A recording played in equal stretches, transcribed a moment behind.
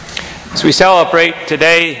As we celebrate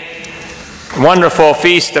today the wonderful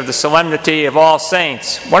feast of the Solemnity of All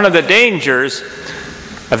Saints, one of the dangers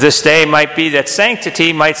of this day might be that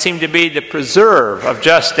sanctity might seem to be the preserve of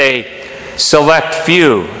just a select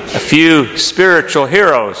few, a few spiritual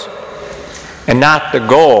heroes, and not the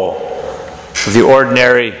goal of the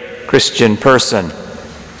ordinary Christian person.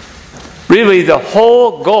 Really, the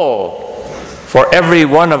whole goal for every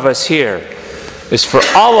one of us here is for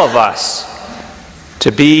all of us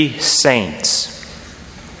to be saints.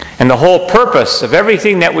 And the whole purpose of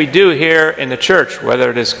everything that we do here in the church, whether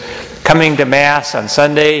it is coming to Mass on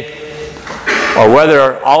Sunday, or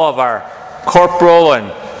whether all of our corporal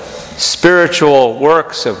and spiritual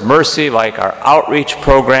works of mercy like our outreach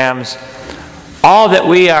programs, all that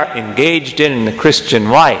we are engaged in the Christian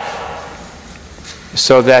life,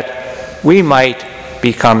 so that we might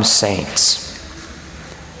become saints.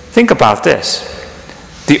 Think about this.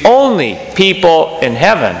 The only people in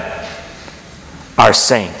heaven are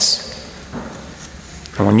saints.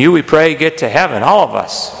 And when we pray, get to heaven, all of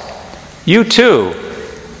us, you too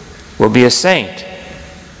will be a saint.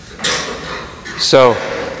 So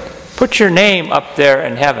put your name up there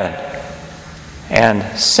in heaven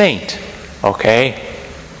and saint, okay,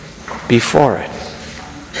 before it.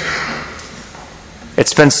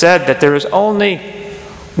 It's been said that there is only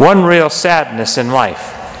one real sadness in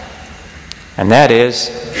life, and that is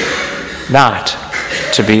not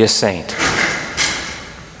to be a saint.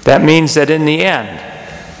 That means that in the end,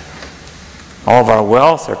 all of our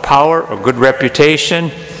wealth or power or good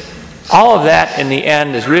reputation, all of that in the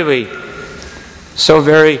end is really so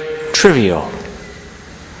very trivial.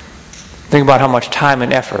 Think about how much time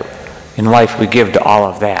and effort in life we give to all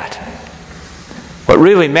of that. What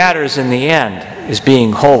really matters in the end is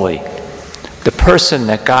being holy, the person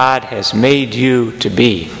that God has made you to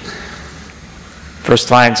be.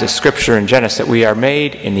 First lines of Scripture in Genesis, that we are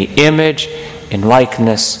made in the image and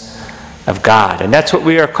likeness of God. And that's what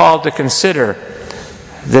we are called to consider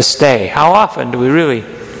this day. How often do we really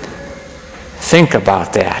think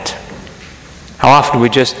about that? How often do we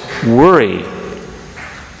just worry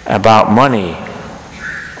about money,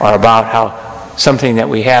 or about how something that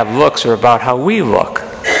we have looks, or about how we look,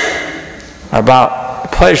 or about the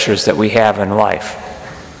pleasures that we have in life,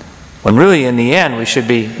 when really in the end we should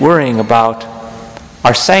be worrying about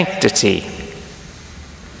our sanctity.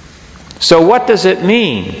 So what does it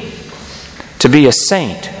mean to be a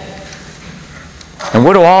saint? And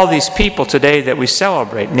what do all these people today that we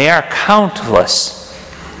celebrate, and they are countless,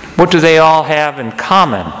 what do they all have in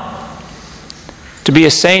common? To be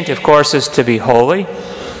a saint, of course, is to be holy.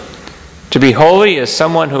 To be holy is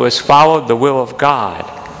someone who has followed the will of God.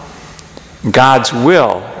 God's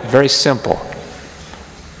will, very simple.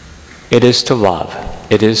 It is to love.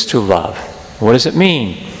 It is to love. What does it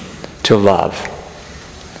mean to love?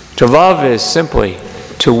 To love is simply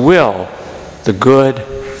to will the good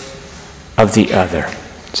of the other.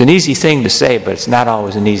 It's an easy thing to say, but it's not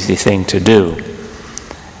always an easy thing to do.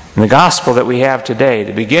 And the gospel that we have today,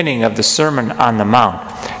 the beginning of the Sermon on the Mount,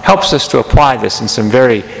 helps us to apply this in some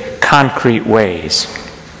very concrete ways.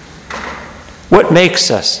 What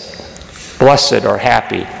makes us blessed or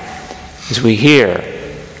happy as we hear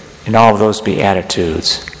in all of those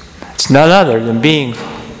Beatitudes? It's none other than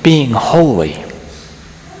being holy.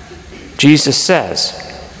 Jesus says,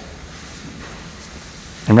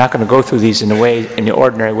 I'm not going to go through these in the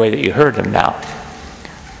ordinary way that you heard them now.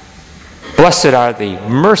 Blessed are the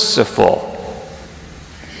merciful,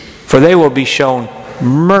 for they will be shown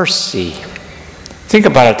mercy. Think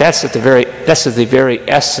about it. That's at the very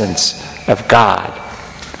essence of God.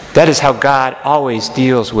 That is how God always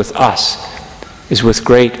deals with us, is with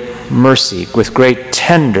great mercy, with great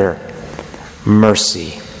tender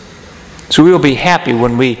mercy. So we will be happy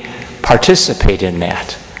when we participate in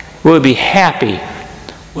that. We will be happy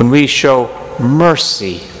when we show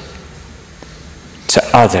mercy to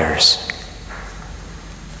others.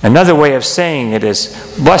 Another way of saying it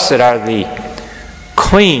is, blessed are the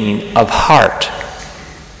clean of heart,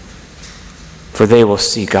 for they will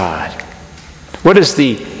see God. What is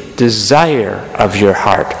the desire of your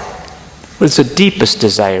heart? What is the deepest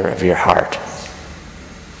desire of your heart?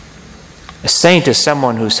 A saint is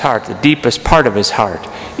someone whose heart, the deepest part of his heart,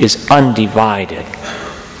 is undivided.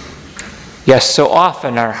 Yes, so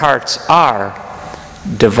often our hearts are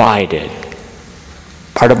divided.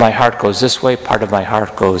 Part of my heart goes this way, part of my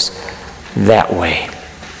heart goes that way.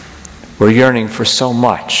 We're yearning for so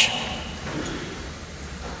much.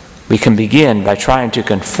 We can begin by trying to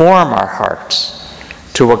conform our hearts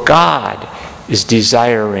to what God is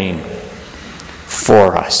desiring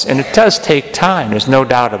for us. And it does take time. There's no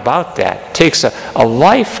doubt about that. It takes a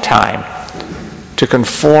lifetime to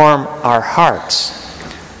conform our hearts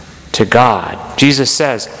to God. Jesus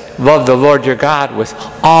says, love the Lord your God with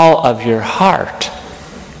all of your heart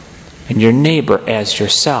and your neighbor as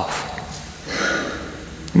yourself.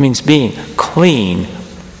 It means being clean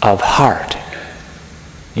of heart.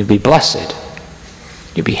 You'll be blessed.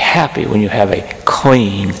 You'll be happy when you have a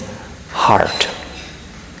clean heart.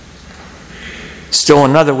 Still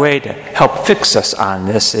another way to help fix us on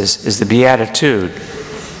this is the Beatitude.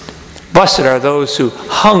 Blessed are those who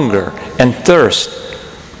hunger and thirst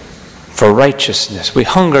for righteousness. We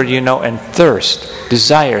hunger, and thirst,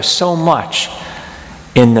 desire so much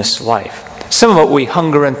in this life. Some of what we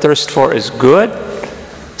hunger and thirst for is good.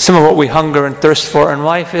 Some of what we hunger and thirst for in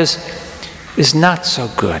life is not so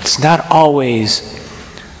good. It's not always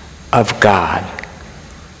of God.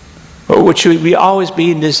 But what should we always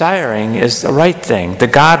be desiring is the right thing, the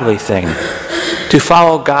godly thing, to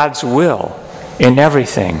follow God's will in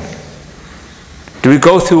everything. Do we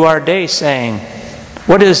go through our day saying,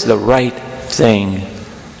 what is the right thing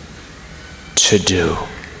to do?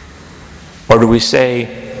 Or do we say,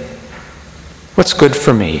 what's good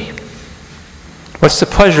for me? What's the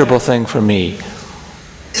pleasurable thing for me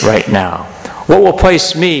right now? What will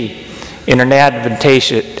place me in an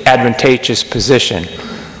advantageous position?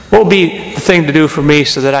 What will be the thing to do for me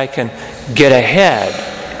so that I can get ahead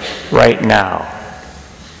right now?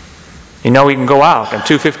 We can go out on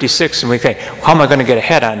 256 and we think, how am I going to get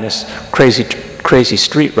ahead on this crazy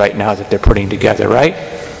street right now that they're putting together, right?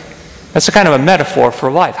 That's a kind of a metaphor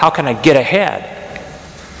for life. How can I get ahead?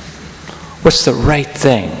 What's the right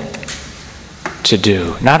thing to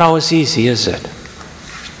do? Not always easy, is it?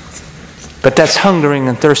 But that's hungering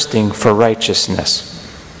and thirsting for righteousness.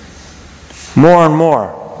 More and more,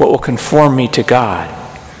 what will conform me to God?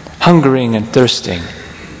 Hungering and thirsting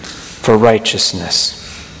for righteousness.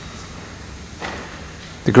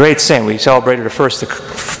 The great saint, we celebrated the first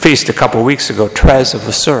feast a couple of weeks ago, Therese of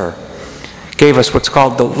Lisieux, gave us what's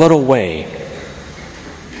called the little way.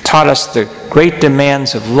 Taught us the great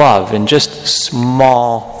demands of love in just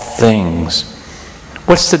small things.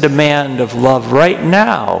 What's the demand of love right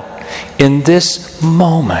now, in this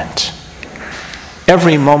moment?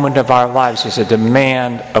 Every moment of our lives is a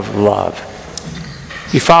demand of love.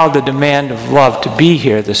 You followed the demand of love to be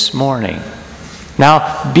here this morning.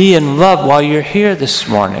 Now, be in love while you're here this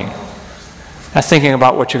morning. Not thinking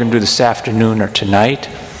about what you're going to do this afternoon or tonight.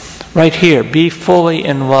 Right here, be fully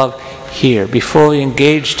in love here. Be fully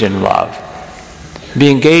engaged in love.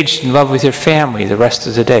 Be engaged in love with your family the rest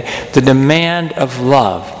of the day. The demand of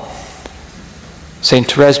love. St.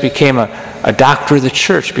 Therese became a doctor of the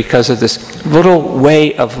church because of this little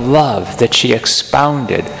way of love that she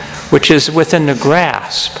expounded, which is within the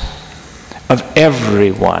grasp of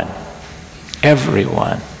everyone.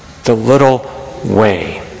 Everyone. The little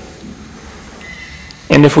way.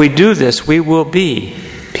 And if we do this, we will be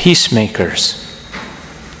peacemakers.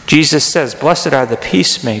 Jesus says, blessed are the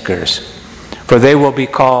peacemakers, for they will be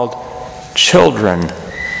called children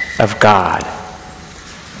of God.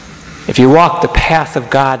 If you walk the path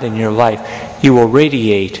of God in your life, you will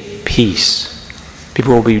radiate peace.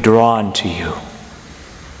 People will be drawn to you.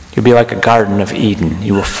 You'll be like a Garden of Eden.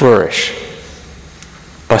 You will flourish.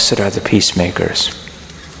 Blessed are the peacemakers.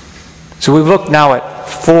 So we look now at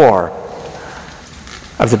 4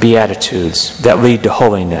 of the Beatitudes that lead to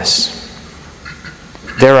holiness.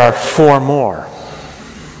 There are 4 more.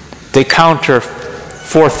 They counter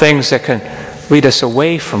 4 things that can lead us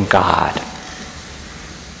away from God.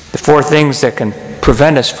 The 4 things that can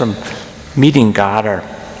prevent us from meeting God are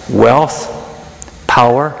wealth,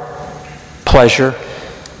 power, pleasure,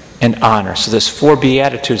 and honor. So there's 4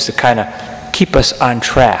 Beatitudes that kind of keep us on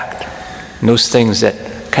track. And those things that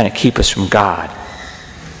kind of keep us from God.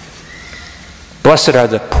 Blessed are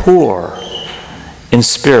the poor in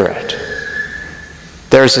spirit.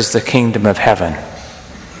 Theirs is the kingdom of heaven.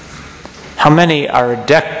 How many are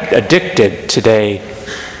addicted today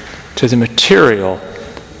to the material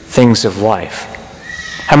things of life?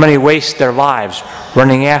 How many waste their lives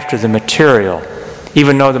running after the material,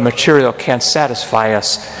 even though the material can't satisfy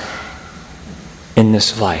us in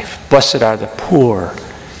this life? Blessed are the poor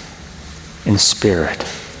in spirit.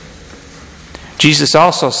 Jesus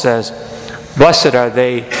also says, blessed are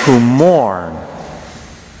they who mourn,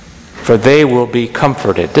 for they will be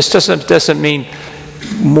comforted. This doesn't mean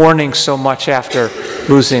mourning so much after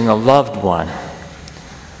losing a loved one.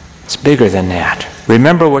 It's bigger than that.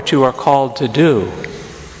 Remember what you are called to do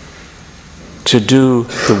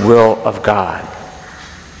the will of God.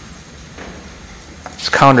 This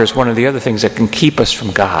counters one of the other things that can keep us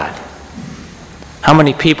from God. How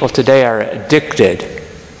many people today are addicted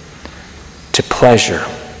to pleasure?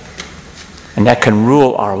 and that can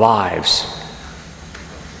rule our lives.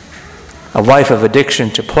 A life of addiction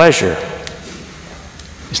to pleasure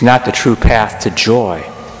is not the true path to joy.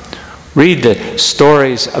 Read the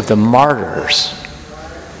stories of the martyrs.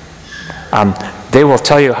 They will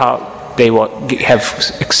tell you how they will have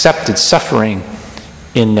accepted suffering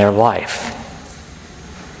in their life.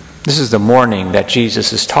 This is the mourning that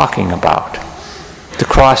Jesus is talking about. The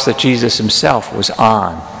cross that Jesus himself was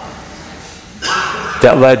on,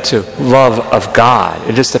 that led to love of God.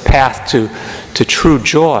 It is the path to true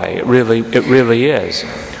joy. It really is.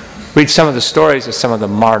 Read some of the stories of some of the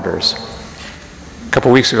martyrs. A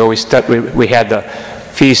couple weeks ago we had the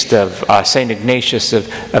feast of St. Ignatius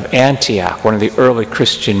of Antioch, one of the early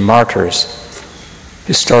Christian martyrs.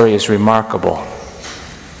 His story is remarkable.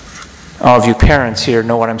 All of you parents here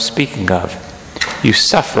know what I'm speaking of. You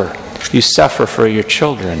suffer. You suffer for your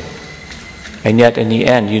children. And yet in the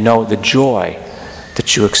end you know the joy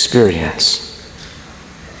that you experience.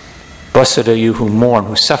 Blessed are you who mourn,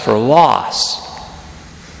 who suffer loss,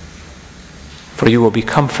 for you will be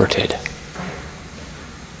comforted.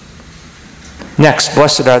 Next,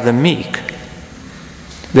 blessed are the meek.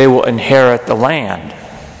 They will inherit the land.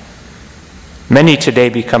 Many today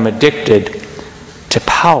become addicted to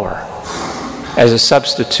power as a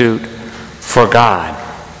substitute for God.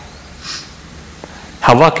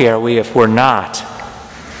 How lucky are we if we're not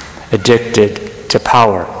addicted to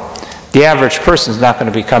power? The average person is not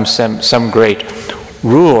going to become some great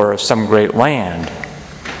ruler of some great land.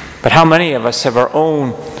 But how many of us have our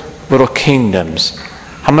own little kingdoms?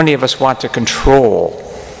 How many of us want to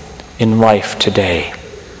control in life today?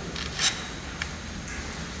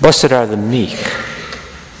 Blessed are the meek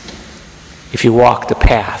if you walk the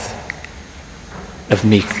path of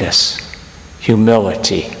meekness,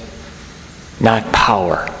 humility, not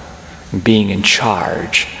power, being in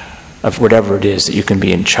charge of whatever it is that you can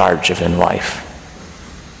be in charge of in life.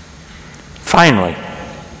 Finally,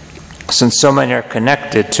 since so many are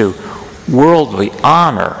connected to worldly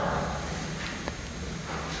honor,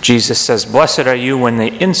 Jesus says, blessed are you when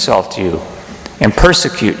they insult you and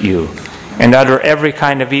persecute you and utter every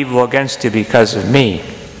kind of evil against you because of me.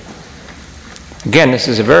 Again, this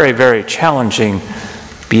is a very, very challenging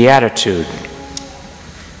beatitude,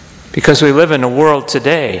 because we live in a world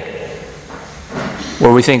today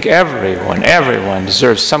where we think everyone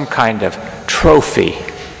deserves some kind of trophy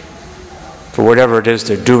for whatever it is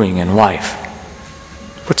they're doing in life.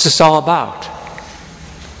 What's this all about?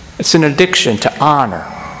 It's an addiction to honor.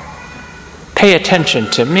 Pay attention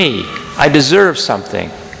to me. I deserve something.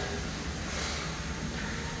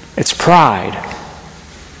 It's pride.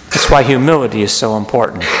 That's why humility is so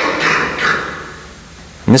important.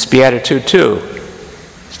 And this beatitude, too,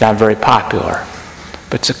 is not very popular,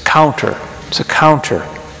 but it's a counter. It's a counter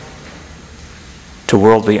to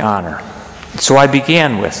worldly honor. And so I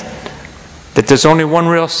began with that there's only one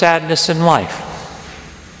real sadness in life,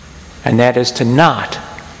 and that is to not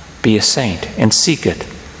be a saint and seek it.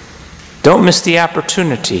 Don't miss the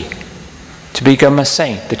opportunity to become a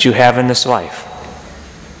saint that you have in this life.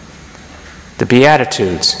 The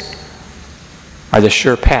Beatitudes are the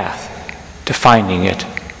sure path to finding it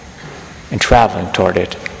and traveling toward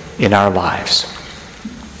it in our lives.